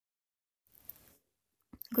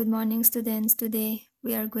Good morning, students. Today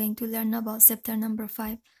we are going to learn about chapter number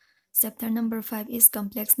 5. Chapter number 5 is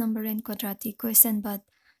complex number and quadratic question, but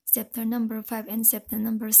chapter number 5 and chapter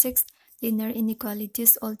number 6 linear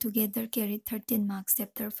inequalities altogether carry 13 marks.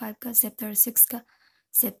 Chapter 5 ka chapter 6 ka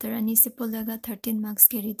chapter ani se pulaga 13 marks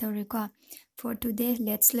carry taureko. For today,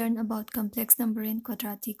 let's learn about complex number and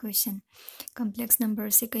quadratic question. Complex number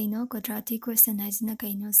se kaino, quadratic question haisina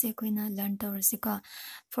kaino se koina learn tauraseko.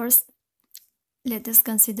 First, let us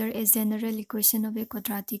consider a general equation of a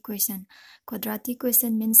quadratic question. Quadratic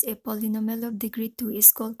question means a polynomial of degree 2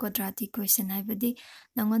 is called quadratic question. Haibadi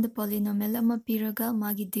nangon the polynomial ama piraga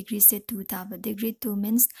magi degree se 2 taba. Degree 2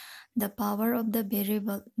 means the power of the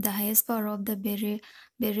variable, the highest power of the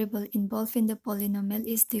variable involved in the polynomial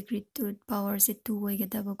is degree 2 power se 2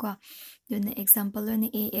 hoigadaba ko. Dun example one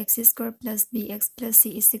ax square plus bx plus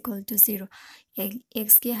c is equal to 0.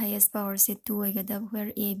 X के highest power से 2 होगा,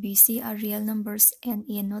 where a, b, c are real numbers and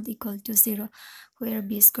a not equal to 0, where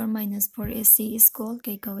b square minus 4ac is called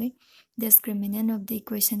discriminant of the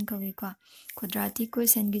equation quadratic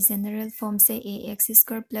equation की general form से ax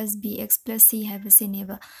square plus bx plus c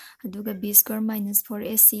हाइबसिनेबा अदुगा b square minus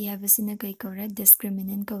 4ac हाइबसिना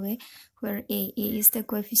discriminant where a is the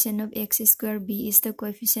coefficient of x square, b is the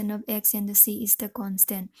coefficient of x, and the c is the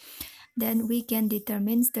constant. Then we can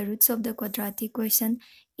determine the roots of the quadratic equation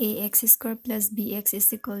ax square plus bx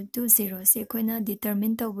is equal to 0. Se koina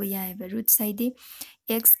determine tawba yaiba root side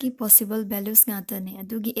x ki possible values ngata ne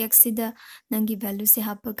adugi x sida nangi value se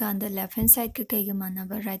happa kanda left hand side ka kaiga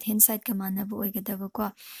manaba right hand side ka manaba oigadaba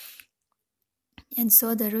ko. And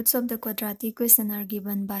so the roots of the quadratic equation are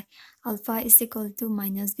given by alpha is equal to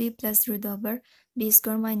minus b plus root over b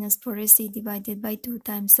square minus 4ac divided by 2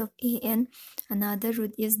 times of a, and another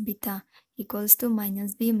root is beta equals to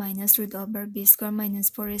minus b minus root over b square minus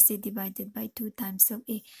 4ac divided by 2 times of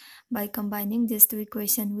a. By combining these two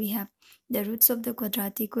equations, we have the roots of the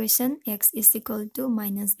quadratic equation x is equal to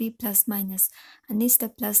minus b plus minus, and is the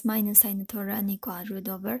plus minus sign root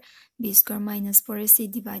over b square minus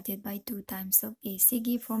 4ac divided by 2 times of a.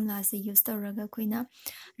 Sigi formula se use tawraga koina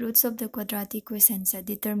roots of the quadratic equation se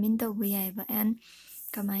determine the way and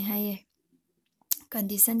kamai haye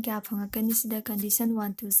condition kya phangakani sida condition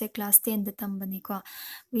 1 2 se class 10 the tambani ko.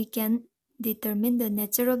 We can determine the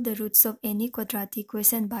nature of the roots of any quadratic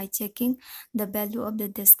equation by checking the value of the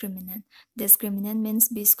discriminant. Discriminant means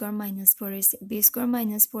b square minus 4ac. B square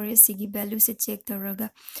minus 4ac ki value se check tawraga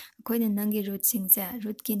akoina nangi root singse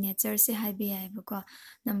root ki nature se haibe yaiba ko.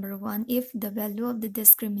 Number 1, if the value of the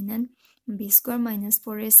discriminant b square minus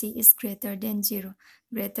 4ac is greater than 0.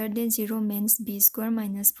 Greater than 0 means b square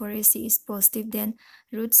minus 4ac is positive, then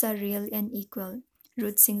roots are real and equal.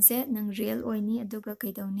 Root singse nang real oini aduga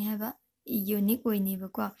kaidawni haiba unique oini ba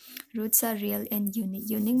ko. Roots are real and unique.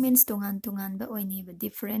 Unique means tongan ba oini ba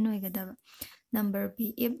different oigadaba. Number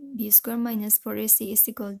b, if b square minus 4ac is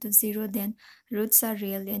equal to 0, then roots are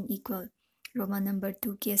real and equal. Roman number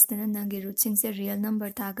 2 case na nangi root singse real number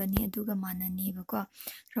tagani aduga manani ba ko.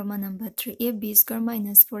 Roman number 3, if b square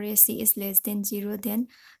minus 4ac is less than 0, then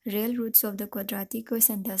real roots of the quadratic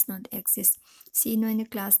equation does not exist. See no in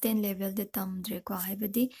class 10 level the term ko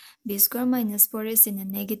haibadi b square minus 4ac in a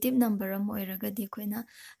negative number am oiraga di koina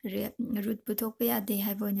root puthok pa yade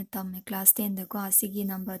haibo in term class 10 the ko asigi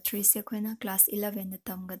number 3 se koina class 11 the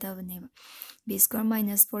term gadavane b square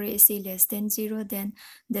minus 4ac less than 0, then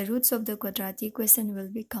the roots of the quadratic equation will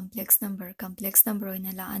be complex number. Complex number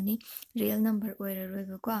oina la ani real number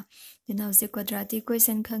oiraroiba ko. Then hause quadratic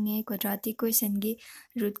equation khange quadratic equation gi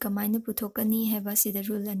root kamaina puthokani haiba sida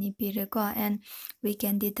rule ani pire ko, and we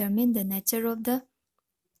can determine the nature of the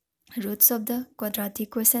roots of the quadratic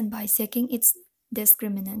equation by checking its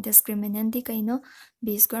discriminant. Discriminant di kaino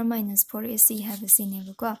b square minus 4ac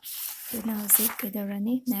haibasineba ko. Then hause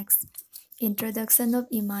kedarani next. Introduction of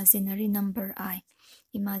imaginary number I.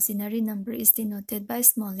 Imaginary number is denoted by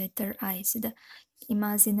small letter I. So the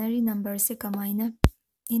imaginary number se kamaina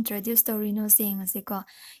introduce Torino saying as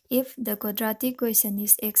if the quadratic equation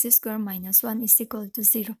is x square minus 1 is equal to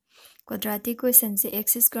 0. Quadratic equation se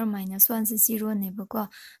x square minus 1 is 0 neba ko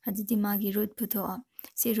adidi magi root putho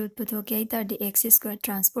si root putho kya itar the x square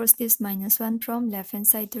transpose this minus 1 from left hand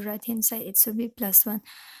side to right hand side, it should be plus 1.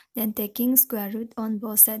 Then taking square root on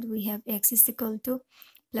both sides, we have x is equal to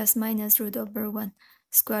plus minus root over 1.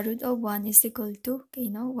 Square root of 1 is equal to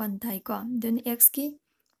 1 thai ko. Then x ki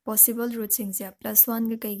possible roots ingse plus 1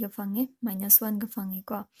 ga kai ga fange minus 1 ga fange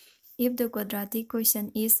ko. If the quadratic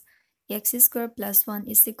equation is x square plus 1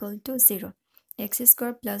 is equal to 0. x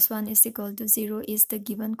square plus 1 is equal to 0 is the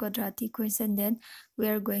given quadratic equation. Then we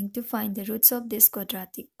are going to find the roots of this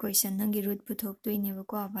quadratic equation. Nangi root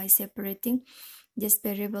by separating this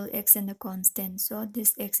variable x and the constant. So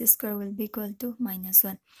this x square will be equal to minus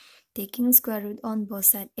 1. Taking square root on both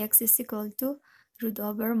sides, x is equal to root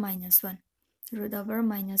over minus 1. Root over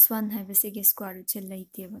minus 1 have a square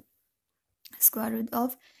root. Square root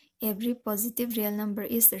of every positive real number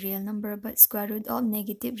is the real number, but square root of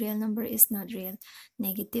negative real number is not real.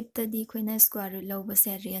 Negative tadi koina square root loba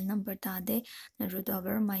se real number tade. Root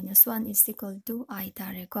over minus 1 is equal to I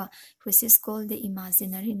tare ko, which is called the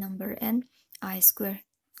imaginary number and I square.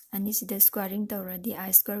 And this is the squaring tower. The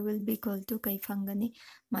I square will be equal to kai fangani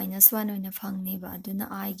minus 1 oina fangni ba.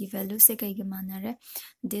 Aduna I gi value se kai gi manare.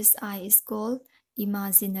 This I is called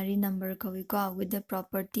imaginary number with the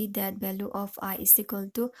property that value of I is equal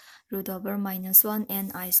to root over minus 1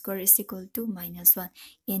 and I square is equal to minus 1.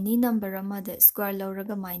 Any number amada square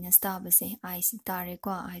lauraga minus tabase I tare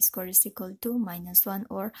ko I square is equal to minus 1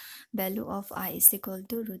 or value of I is equal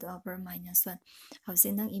to root over minus 1.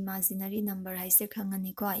 Howse nang imaginary number hai se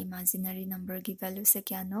khangani ko imaginary number ki value se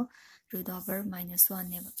kya no root over minus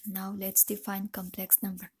 1. Now let's define complex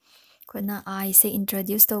number. I say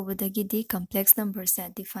introduce the complex number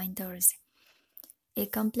set defined towards. A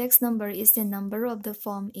complex number is a number of the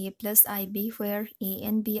form a plus ib where a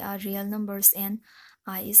and b are real numbers and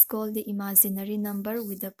I is called the imaginary number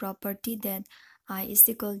with the property that I is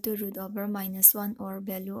equal to root over minus 1 or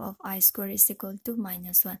value of I square is equal to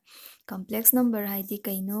minus 1. Complex number haidi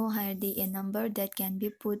kaino haidi a number that can be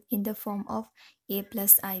put in the form of a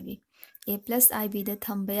plus ib. A plus ib the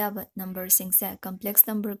thambaya number singsa complex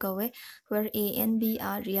number kawe where a and b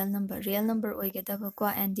are real number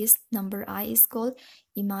oigadabakwa and this number I is called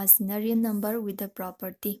imaginary number with the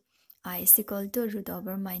property I is equal to root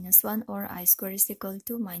over minus 1 or I square is equal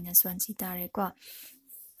to minus 1 sitare kwa.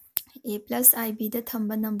 A plus ib the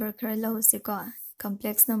thamba number karla ko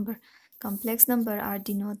complex number. Complex number are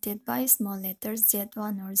denoted by small letters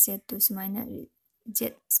z1 or z2 minus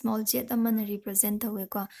z small z amana represent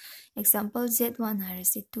ko. Example z1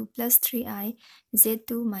 harasi 2 plus 3i,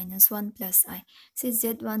 z2 minus 1 plus I. See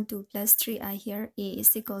z1 2 plus 3i here a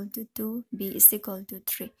is equal to 2, b is equal to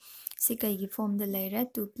 3. See kai form the layer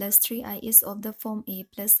 2 plus 3i is of the form a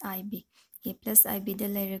plus ib. A plus ib the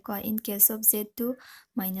layer ko in case of z2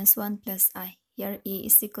 minus 1 plus I. Here a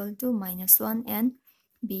is equal to minus 1 and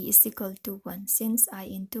b is equal to 1 since I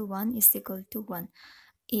into 1 is equal to 1.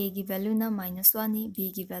 A gi value na minus 1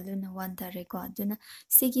 b gi value na 1 tare ko aduna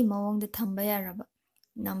sigi mawong the thamba yaraba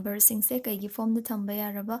number sing se kai gi form the thamba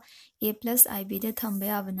yaraba a plus ib the thamba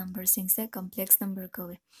yaba number sing se complex number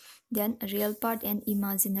kawe. Then real part and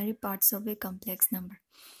imaginary parts of a complex number.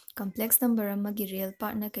 Complex number amagi real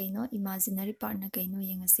part na kaino imaginary part na kaino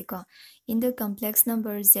yengase ko. In the complex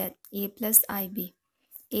number z a plus ib,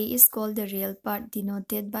 a is called the real part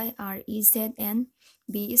denoted by REZ and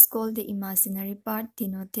B is called the imaginary part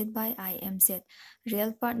denoted by IMZ.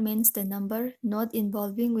 Real part means the number not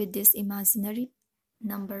involving with this imaginary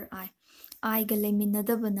number I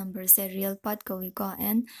galeminadaba number say real part kawiko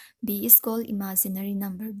and B is called imaginary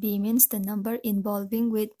number. B means the number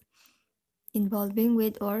involving with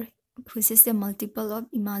or which is the multiple of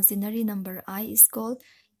imaginary number I is called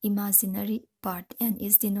imaginary part and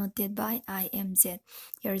is denoted by IMZ.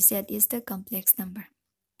 Here Z is the complex number.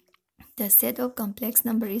 The set of complex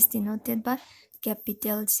number is denoted by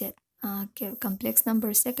capital Z. Complex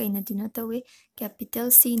number se kay na denote capital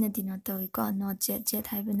C na denote ko not Z. Z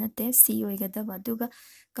haiba nate C oigadaba aduga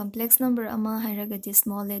complex number ama hairagadi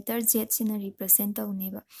small letter Z sina represent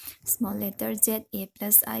tawniba. Small letter Z a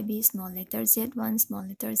plus ib, small letter Z1, small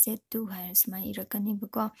letter Z2 hair sumai irakani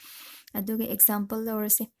ko. Aduga example or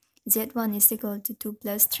se Z1 is equal to 2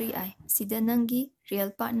 plus 3i. Sida nangi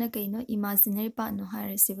real part na kaino imaginary part no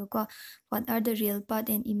harasiba ko. What are the real part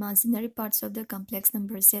and imaginary parts of the complex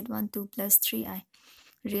number Z1 2 plus 3i?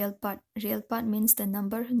 Real part means the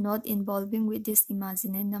number not involving with this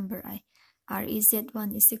imaginary number I.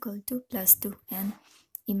 REZ1 is equal to plus 2 and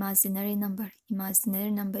imaginary number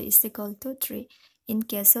is equal to 3. In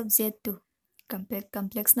case of Z2,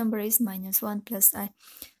 complex number is minus 1 plus I.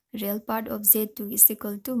 Real part of Z2 is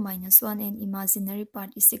equal to minus 1 and imaginary part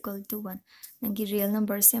is equal to 1. Nangi real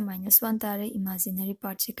number se minus 1 tare, imaginary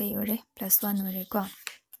part se kai ore plus 1 ore ko.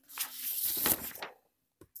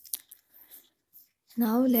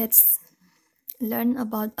 Now let's learn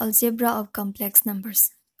about algebra of complex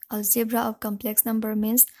numbers. Algebra of complex number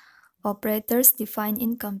means operators defined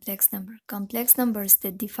in complex number. Complex numbers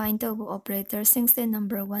that define the operators since the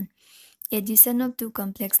number 1. Addition of two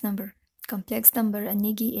complex number. complex number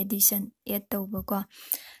anigi addition add tawba.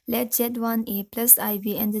 Let Z1 A plus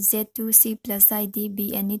IB and Z2 C plus ID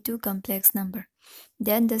be any two complex number.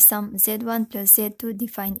 Then the sum Z1 plus Z2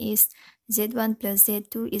 defined is Z1 plus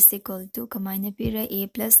Z2 is equal to A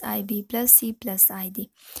plus IB plus C plus ID.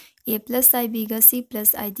 A plus IB ga C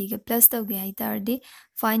plus ID ga plus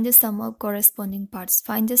find the sum of corresponding parts.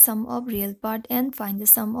 Find the sum of real part and find the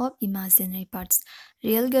sum of imaginary parts.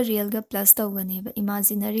 Real ga plus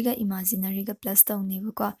imaginary ga plus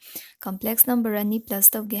complex number ani plus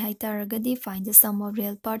find the sum of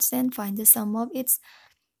real parts and find the sum of its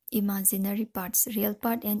imaginary parts. Real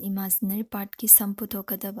part and imaginary part ki sum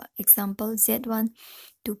puthokadaba. Example Z1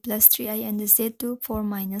 2 plus 3i and Z2 4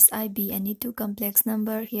 minus ib. Any two complex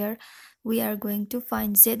number. Here we are going to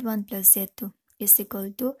find Z1 plus Z2 is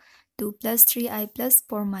equal to 2 plus 3i plus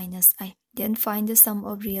 4 minus i. Then find the sum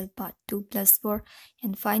of real part 2 plus 4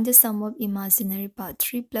 and find the sum of imaginary part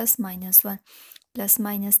 3 plus minus 1. Plus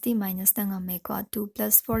minus t minus 2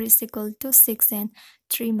 plus 4 is equal to 6 and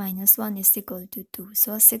 3 minus 1 is equal to 2.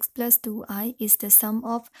 So 6 plus 2i is the sum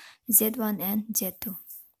of Z1 and Z2.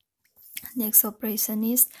 Next operation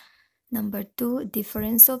is number 2,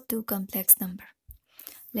 difference of two complex number.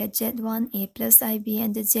 Let Z1 A plus IB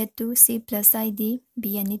and Z2 C plus ID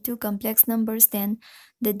be any two complex numbers, then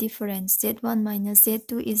the difference Z1 minus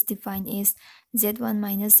Z2 is defined as Z1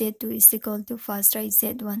 minus Z2 is equal to, first write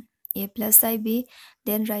Z1 A plus IB,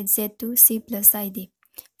 then write Z2 C plus ID.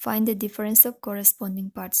 Find the difference of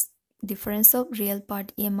corresponding parts. Difference of real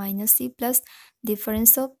part A minus C plus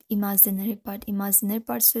difference of imaginary part. Imaginary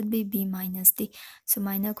part should be B minus D. So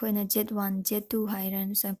minus koina Z1 Z2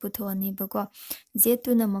 hairan so puthoni bako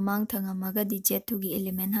Z2 na mamang thanga magadi Z2 gi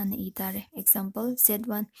element hana itare. Example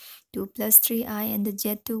Z1 2 plus 3i and the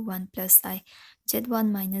Z2 1 plus i. Z1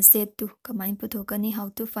 minus Z2 kamain puthokani. How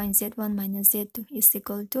to find Z1 minus Z2 is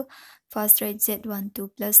equal to, first write Z1 2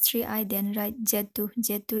 plus 3i, then write Z2.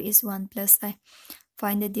 Z2 is 1 plus i.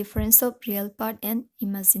 Find the difference of real part and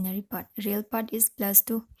imaginary part. Real part is plus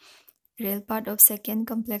 2. Real part of second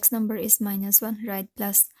complex number is minus 1. Write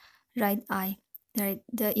plus. Write I. Write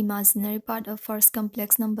the imaginary part of first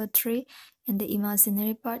complex number 3 and the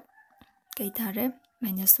imaginary part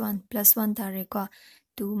minus 1. Plus 1 tare ko.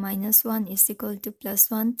 2 minus 1 is equal to plus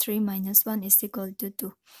 1. 3 minus 1 is equal to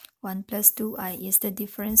 2. 1 plus 2i is the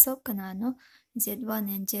difference of kanano Z1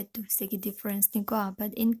 and Z2. Segi difference ni ko.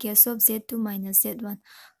 But in case of Z2 minus Z1,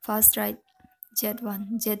 first write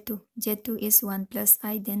Z1, Z2. Z2 is 1 plus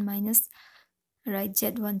I, then minus write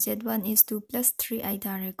Z1. Z1 is 2 plus 3i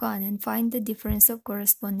tare ko. And then find the difference of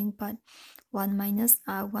corresponding part. 1 minus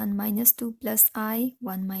 2 plus I,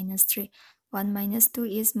 1 minus 3. 1 minus 2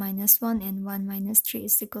 is minus 1 and 1 minus 3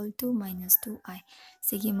 is equal to minus 2i.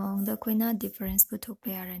 Sigi maongda koina difference puthok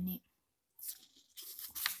payarani.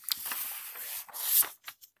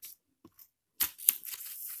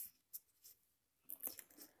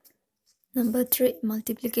 Number 3,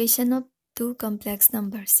 multiplication of two complex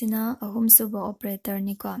numbers. Sina ahum suba operator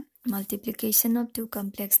ni ko. Multiplication of two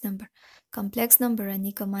complex number. Complex number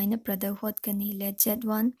ani kamaina product hot kani. Let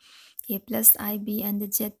Z1 A plus IB and the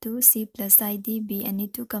Z2 C plus ID be any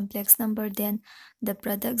two complex number, then the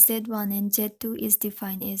product Z1 and Z2 is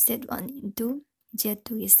defined as Z1 into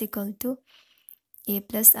Z2 is equal to A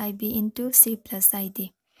plus IB into C plus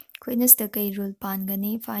ID. Koinas the kay rule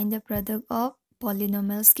pangani. Find the product of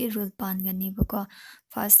polynomials ki rule pangani bako.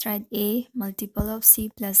 First write A multiple of C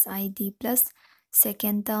plus ID plus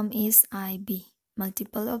second term is IB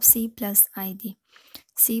multiple of C plus ID.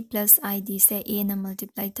 C plus ID say A na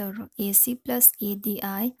multiply taro. AC plus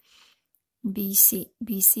ADI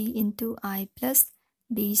BC into I plus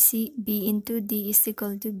BC B into D is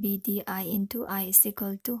equal to BDI into I is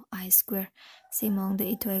equal to I square. Simong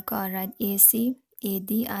the itoy ko write AC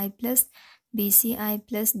ADI plus BCI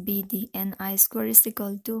plus BD and I square is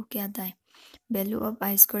equal to kya dai? Value of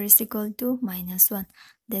I square is equal to minus 1.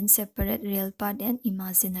 Then separate real part and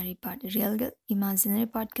imaginary part. Real imaginary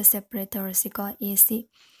part ka separate or siko AC.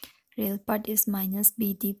 Real part is minus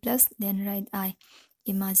BD plus, then write I.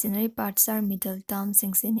 Imaginary parts are middle terms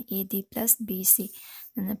in AD plus BC.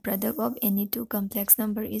 And the product of any two complex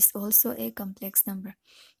number is also a complex number.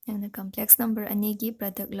 And the complex number anigi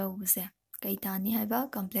product law use. Kaitani haiba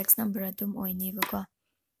complex number atum oini bako.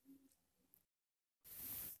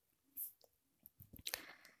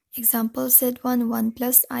 Example Z1 1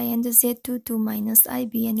 plus I and Z2 2 minus I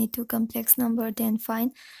be any two complex number, then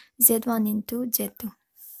find Z1 into Z2.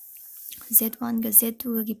 Z1 ga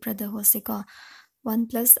Z2 gi product ho ko 1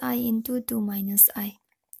 plus I into 2 minus I.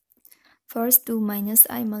 First 2 minus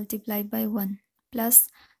I multiplied by 1 plus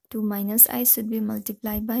 2 minus I should be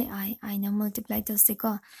multiplied by I now multiply to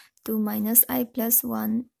 2 minus I plus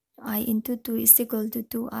 1, I into 2 is equal to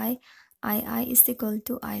 2I, I is equal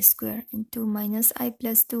to I square, and 2 minus I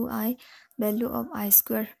plus 2I, value of I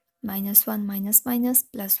square, minus 1 minus minus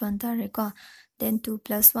plus 1 tareko. Then 2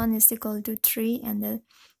 plus 1 is equal to 3, and the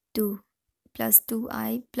 2 plus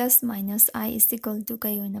 2I plus minus I is equal to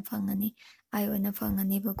kayo na fangani. I na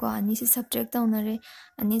fangani bako. Ani si subtract down na re,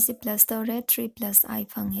 ani si plus down re, 3 plus I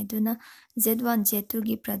fange. Duna Z1 Z2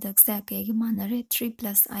 gi product sa kaya gimana re, 3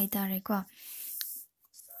 plus I tareko.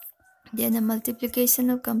 Then the multiplication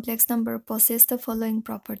of complex number possess the following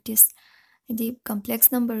properties. The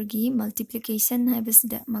complex number gi multiplication habis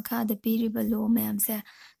da makha da piriba law ma'am se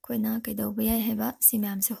koina kaidoba heba si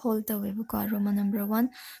ma'am se hold the way ko Roman number 1,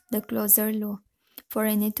 the closure law. For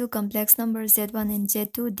any two complex numbers Z1 and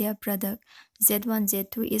Z2, their product Z1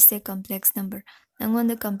 Z2 is a complex number. Nangon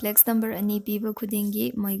the complex number ani piba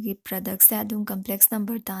khudingi moigi product sa adum complex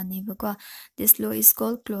number ta ni ba. This law is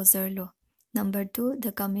called closure law. Number 2,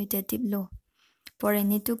 the commutative law. For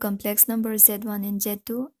any two complex numbers Z1 and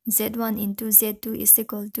Z2, Z1 into Z2 is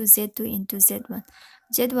equal to Z2 into Z1.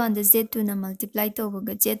 Z1 the Z2 na multiply to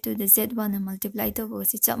boga, Z2 the Z1 na multiply to boga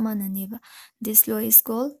si chapman na niba. This law is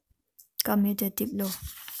called commutative law.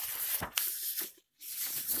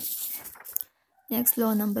 Next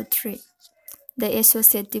law number 3, the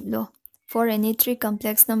associative law. For any three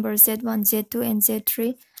complex numbers Z1, Z2 and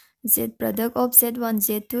Z3, Z product of Z1,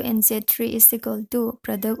 Z2 and Z3 is equal to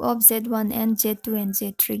product of Z1 and Z2 and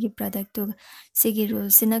Z3 ki product to sigi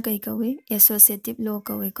rule sina kai kawi associative law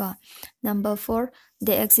kawi ka. Number 4,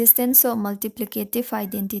 the existence of multiplicative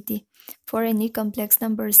identity. For any complex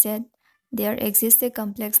number Z, there exists a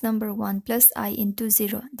complex number 1 plus I into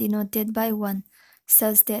 0 denoted by 1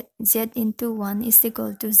 such that Z into 1 is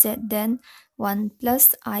equal to Z, then 1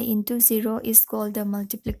 plus I into 0 is called the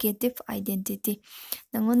multiplicative identity.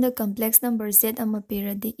 Nangon the complex number Z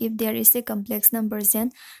amapiradi. If there is a complex number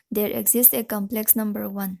Z, there exists a complex number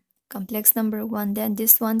 1. Complex number 1, then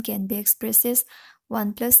this one can be expressed as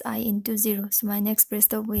 1 plus I into 0. So my next express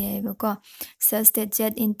to such that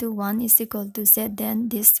Z into 1 is equal to Z, then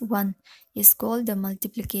this 1 is called the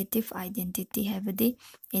multiplicative identity. Have the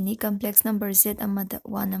any complex number Z amada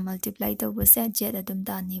 1 multiply to Z adum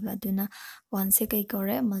tani baduna 1 se kai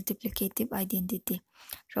kore multiplicative identity.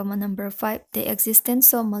 Roman number 5, the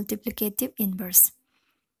existence of multiplicative inverse.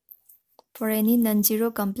 For any non-zero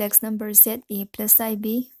complex number Z A plus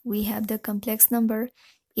IB, we have the complex number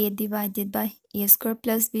A divided by A square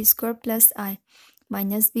plus B square plus I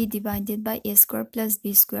minus B divided by A square plus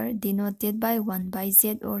B square denoted by 1 by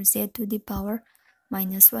Z or Z to the power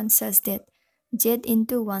minus 1 such that Z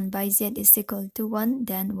into 1 by Z is equal to 1,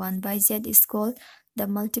 then 1 by Z is called the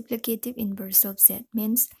multiplicative inverse of Z.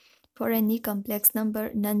 Means for any complex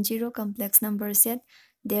number, non-zero complex number Z,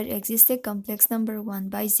 there exists a complex number 1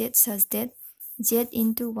 by Z such that Z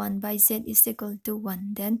into 1 by Z is equal to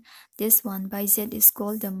 1. Then this 1 by Z is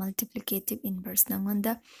called the multiplicative inverse. Nangon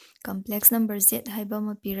the complex number Z haiba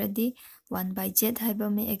mapiradi 1 by Z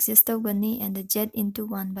haiba may exist gani, and the Z into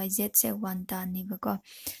 1 by Z say 1 tani bako.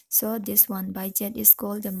 So this 1 by Z is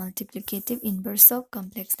called the multiplicative inverse of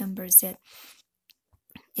complex number Z.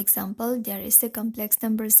 Example, there is a complex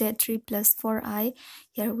number Z3 plus 4I.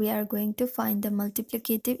 Here we are going to find the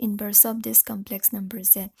multiplicative inverse of this complex number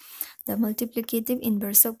Z. The multiplicative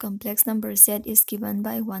inverse of complex number Z is given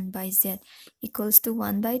by 1 by Z equals to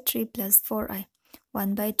 1 by 3 plus 4I.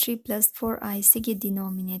 1 by 3 plus 4I sige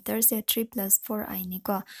denominator say 3 plus 4I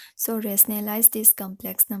niko. So rationalize this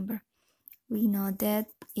complex number. We know that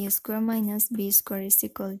A square minus B square is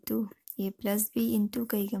equal to A plus B into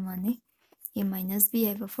kaigamane A minus B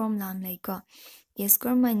have a formula like A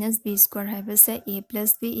square minus B square have a say A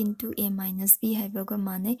plus B into A minus B have a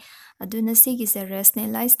gamane. Aduna sige sa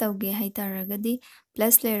rationalize tawge hay taragadi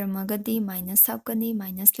plus layer magadi minus half kani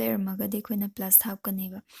minus layer magadi kuna plus half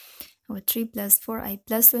kani ba. 3 plus 4I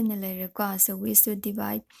plus 1 layer ko. So we should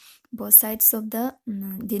divide both sides of the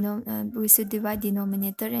we should divide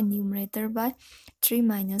denominator and numerator by 3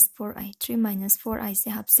 minus 4I. 3 minus 4I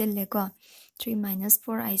se hapsen le ko. 3 minus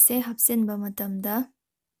 4I se hapsen ba matamda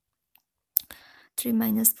 3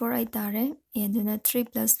 minus 4I tare, and then 3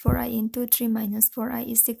 plus 4I into 3 minus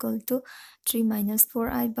 4I is equal to 3 minus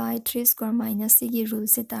 4I by 3 square minus sigi rule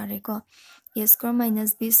se tare ko. A square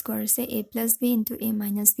minus B square say A plus B into A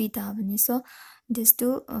minus B tabani. So these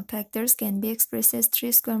two factors can be expressed as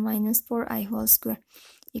 3 square minus 4I whole square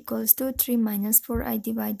equals to 3 minus 4I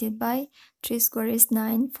divided by 3 square is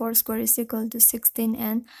 9, 4 square is equal to 16,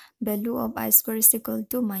 and value of I square is equal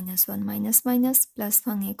to minus 1 minus minus plus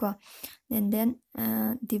 1 equal. and then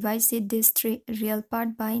divide this three real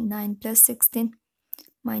part by 9 plus 16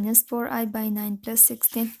 minus 4i by 9 plus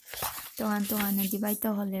 16 divide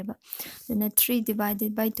then 3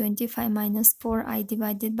 divided by 25 minus 4i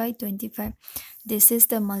divided by 25. This is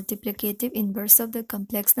the multiplicative inverse of the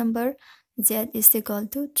complex number. Z is equal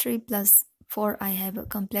to 3 plus 4i have a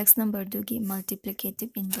complex number to give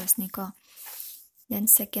multiplicative inverse niko. Then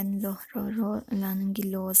second law, row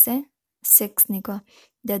law se 6 niko,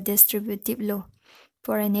 the distributive law.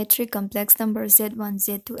 For any three complex numbers Z1,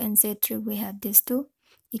 Z2 and Z3, we have these two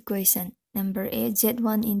equation. Number A,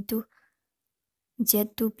 Z1 into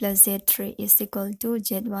Z2 plus Z3 is equal to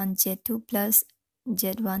Z1, Z2 plus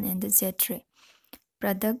Z1 and Z3.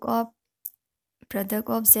 Product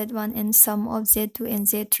of Z1 and sum of Z2 and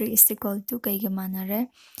Z3 is equal to kaigamanare.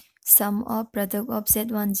 Sum of product of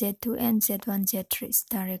Z1, Z2 and Z1, Z3.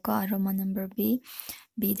 Start ko aroma number B.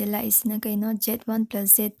 B dala is na kaino Z1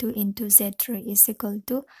 plus Z2 into Z3 is equal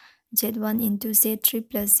to Z1 into Z3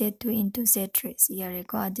 plus Z2 into Z3. So here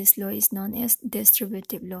ko this law is known as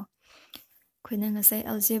distributive law. Kuna nga say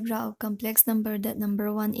algebra of complex number that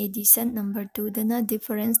number 1 addition, number 2 dana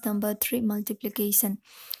difference, number 3 multiplication.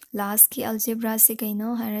 Last ki algebra se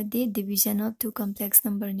kaino haradi division of two complex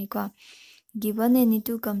number ni ko. Given any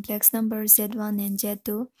two complex numbers Z1 and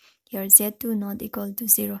Z2, here Z2 not equal to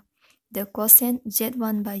 0. The quotient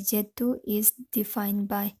Z1 by Z2 is defined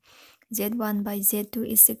by Z1 by Z2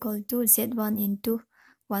 is equal to Z1 into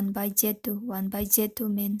 1 by Z2. 1 by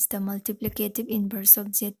Z2 means the multiplicative inverse of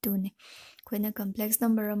Z2 ne. When complex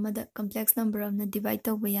number of the divide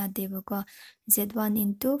to ko Z1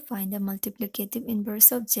 into find the multiplicative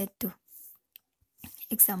inverse of Z2.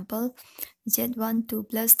 Example, Z1 2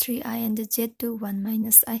 plus 3i and the Z2 1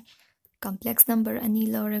 minus i. Complex number ani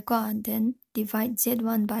lore ko, then divide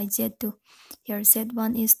Z1 by Z2. Here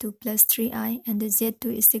Z1 is 2 plus 3i and the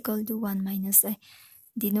Z2 is equal to 1 minus i.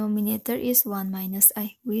 Denominator is 1 minus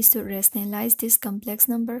i. We should rationalize this complex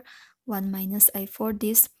number 1 minus i. For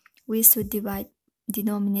this, we should divide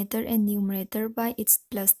denominator and numerator by its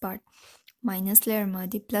plus part. Minus layer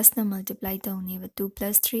madi plus na multiply tauni 2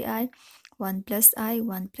 plus 3i 1 plus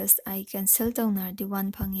I cancel taunar the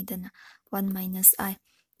 1 pangidana 1 minus I.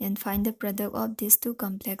 Then find the product of these two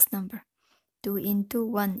complex number. 2 into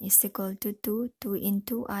 1 is equal to 2. 2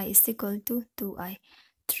 into I is equal to 2i.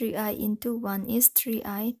 3i into 1 is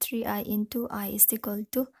 3i. 3i into I is equal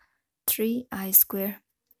to 3i square.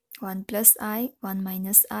 1 plus I, 1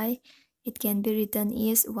 minus I. It can be written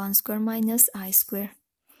as 1 square minus I square.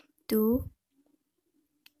 2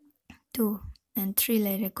 and 3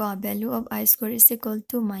 later ko value of I square is equal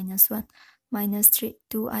to minus 1 minus 3.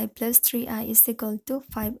 2i plus 3i is equal to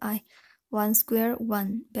 5i. 1 square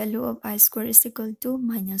 1. Value of I square is equal to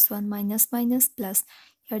minus 1 minus minus plus.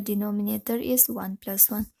 Your denominator is 1 plus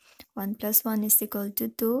 1. 1 plus 1 is equal to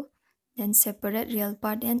 2. Then separate real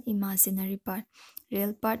part and imaginary part.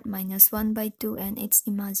 Real part minus 1 by 2 and its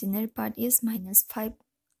imaginary part is minus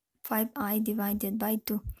 5i divided by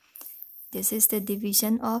 2. This is the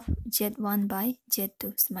division of Z1 by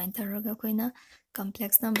Z2. Sumain taraga ko na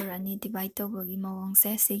complex number ani divide to bagi mawang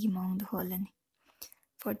se sigi mawang duholan.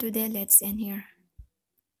 For today, let's end here.